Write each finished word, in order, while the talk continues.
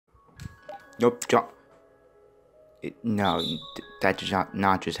Nope, no, that did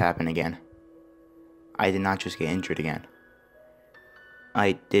not just happen again. I did not just get injured again.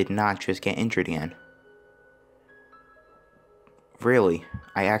 I did not just get injured again. Really?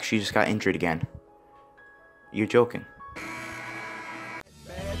 I actually just got injured again. You're joking.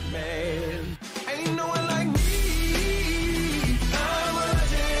 Batman. Ain't no one like me. I'm a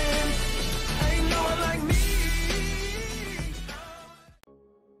legend. Ain't no one like me.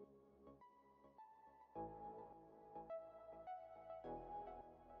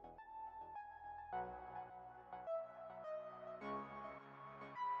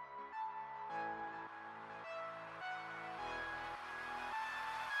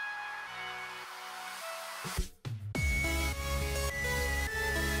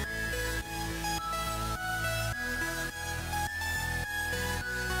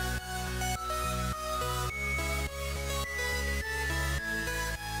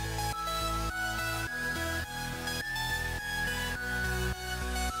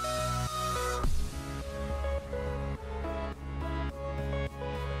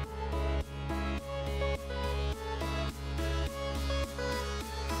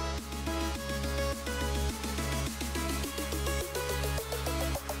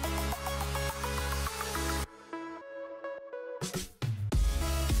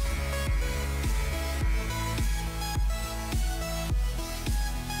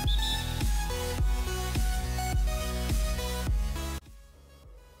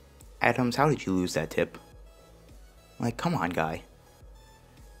 Adams, how did you lose that tip? Like, come on, guy.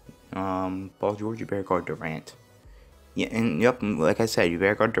 Paul George, you better guard Durant. Yeah, and yep, like I said, you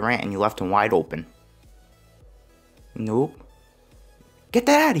better guard Durant, and you left him wide open. Nope. Get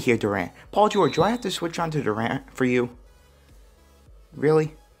that out of here, Durant. Paul George, do I have to switch on to Durant for you?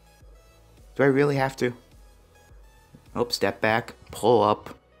 Really? Do I really have to? Oh, step back, pull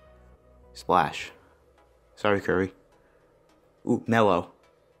up, splash. Sorry, Curry. Ooh, Melo.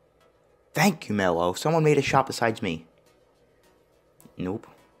 Thank you, Melo. Someone made a shot besides me. Nope.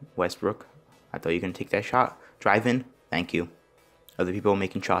 Westbrook. I thought you were going to take that shot. Drive in. Thank you. Other people are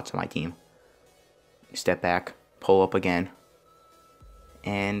making shots on my team. Step back. Pull up again.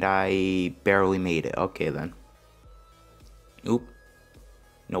 And I barely made it. Okay, then. Oop.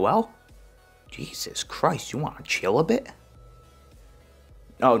 Noel? Jesus Christ, you want to chill a bit?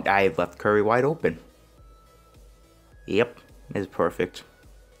 Oh, I left Curry wide open. Yep. It's perfect.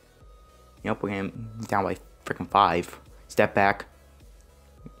 Yep, we're getting down by freaking 5. Step back.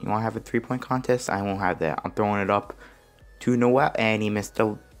 You want to have a 3-point contest? I won't have that. I'm throwing it up to Noel, and he missed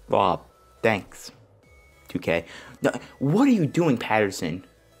the lob. Thanks. 2K. No, what are you doing, Patterson?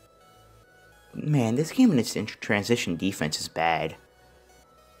 Man, this game in its transition defense is bad.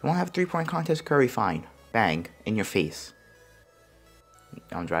 You want to have a 3-point contest? Curry, fine. Bang. In your face.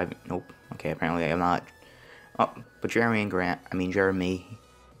 I'm driving. Nope. Okay, apparently I'm not. Oh, but Jeremy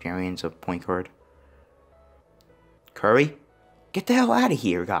Jeremy's a point guard. Curry? Get the hell out of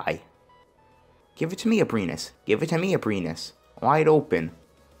here, guy. Give it to me, Abrinas. Give it to me, Abrinas. Wide open.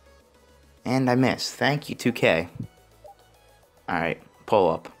 And I missed. Thank you, 2K. Alright,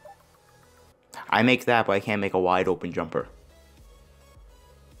 pull up. I make that, but I can't make a wide open jumper.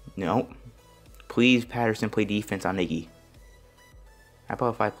 No. Please, Patterson, play defense on Iggy. How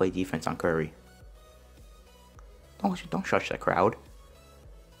about if I play defense on Curry? Don't shush that crowd.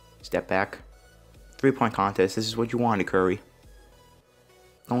 Step back. 3-point contest. This is what you wanted, Curry.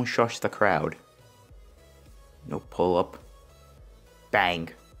 Don't shush the crowd. No pull up. Bang.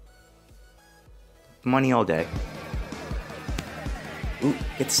 Money all day. Ooh,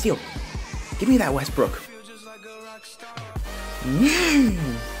 get the steal. Give me that, Westbrook.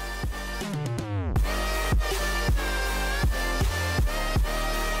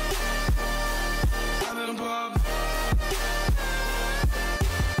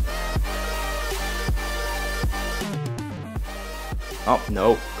 Oh,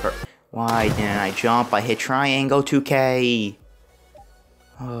 no. Why didn't I jump? I hit triangle 2K.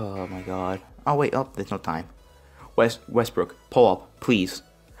 Oh, my God. Oh, wait. Oh, there's no time. Westbrook, pull up, please.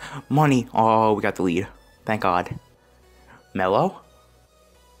 Money. Oh, we got the lead. Thank God. Melo?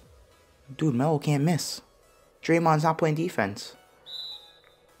 Dude, Melo can't miss. Draymond's not playing defense.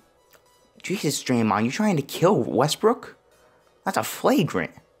 Jesus, Draymond, you trying to kill Westbrook? That's a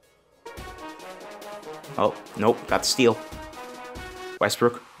flagrant. Oh, nope. Got the steal.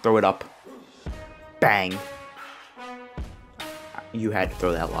 Westbrook, throw it up. Bang. You had to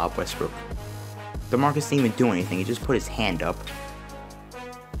throw that lob, Westbrook. DeMarcus didn't even do anything. He just put his hand up.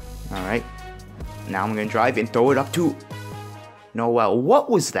 Alright. Now I'm going to drive and throw it up to Noel. What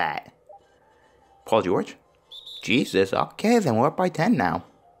was that? Paul George? Jesus. Okay, then we're up by 10 now.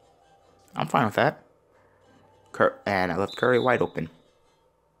 I'm fine with that. And I left Curry wide open.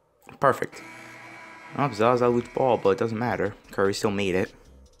 Perfect. Oh, Zaza loose ball, but it doesn't matter. Curry still made it.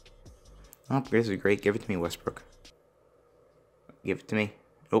 Oh, this is great. Give it to me, Westbrook. Give it to me.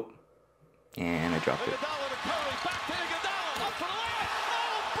 Oh. And I dropped it.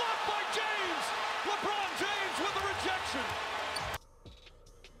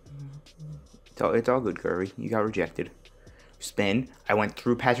 It's all good, Curry. You got rejected. Spin. I went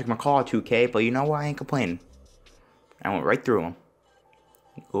through Patrick McCaw 2K, but you know what? I ain't complaining. I went right through him.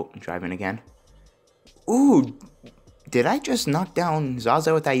 Oh, driving again. Ooh, did I just knock down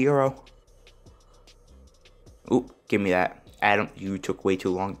Zaza with that Euro? Ooh, give me that. Adam, you took way too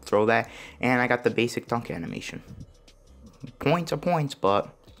long to throw that. And I got the basic dunk animation. Points are points,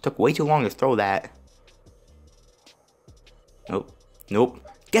 but it took way too long to throw that. Nope. Nope.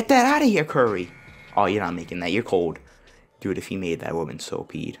 Get that out of here, Curry. Oh, you're not making that. You're cold. Dude, if he made that, I would have been so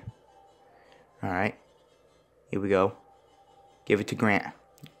peed. Alright. Here we go. Give it to Grant.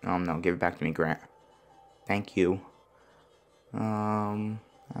 No, give it back to me, Grant. Thank you.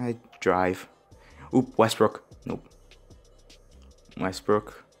 I drive. Oop, Westbrook. Nope.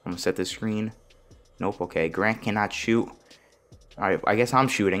 Westbrook. I'm gonna set the screen. Nope, okay. Grant cannot shoot. Alright, I guess I'm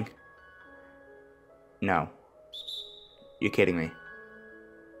shooting. No. You're kidding me.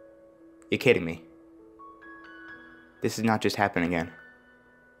 You're kidding me. This is not just happen again.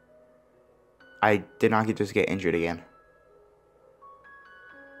 I did not just get injured again.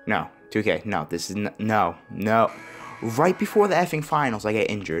 No. 2K. No, this is no. Right before the effing finals, I get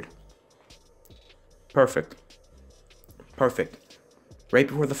injured. Perfect. Right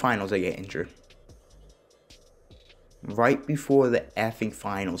before the finals, I get injured. Right before the effing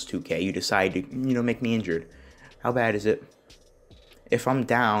finals, 2K, you decide to, make me injured. How bad is it? If I'm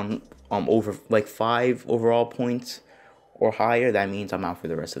down over like 5 overall points or higher, that means I'm out for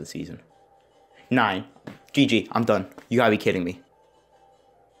the rest of the season. 9. GG, I'm done. You gotta be kidding me.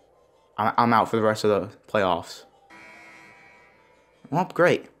 I'm out for the rest of the playoffs. Well,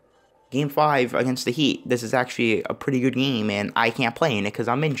 great. Game 5 against the Heat. This is actually a pretty good game, and I can't play in it because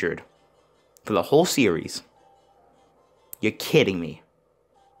I'm injured. For the whole series. You're kidding me.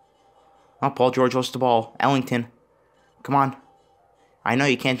 Oh, Paul George lost the ball. Ellington. Come on. I know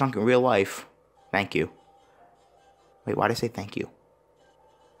you can't dunk in real life. Thank you. Wait, why did I say thank you?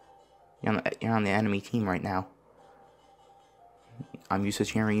 You're on the enemy team right now. I'm used to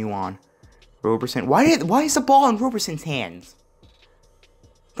cheering you on. Roberson. Why is the ball in Roberson's hands?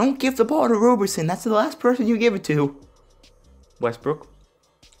 Don't give the ball to Roberson. That's the last person you give it to. Westbrook.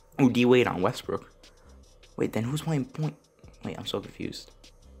 Ooh, D-Wade on Westbrook. Wait, then who's playing point? Wait, I'm so confused.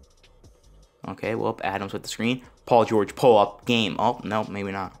 Okay, well, Adams with the screen. Paul George, pull up, game. Oh, no,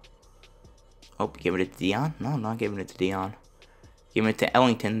 maybe not. Oh, giving it to Dion? No, not giving it to Dion. Giving it to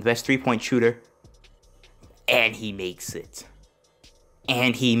Ellington, the best three-point shooter. And he makes it.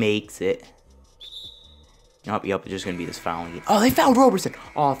 Yup, it's just going to be this fouling game. Oh, they fouled Roberson.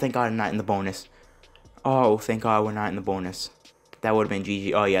 Oh, thank God I'm not in the bonus. Oh, thank God we're not in the bonus. That would have been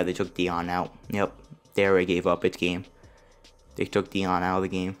GG. Oh, yeah, they took Dion out. Yep, they already gave up its game. They took Dion out of the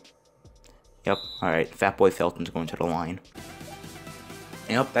game. Yep, alright. Fatboy Felton's going to the line.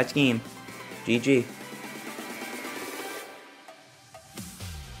 Yep, that's game. GG.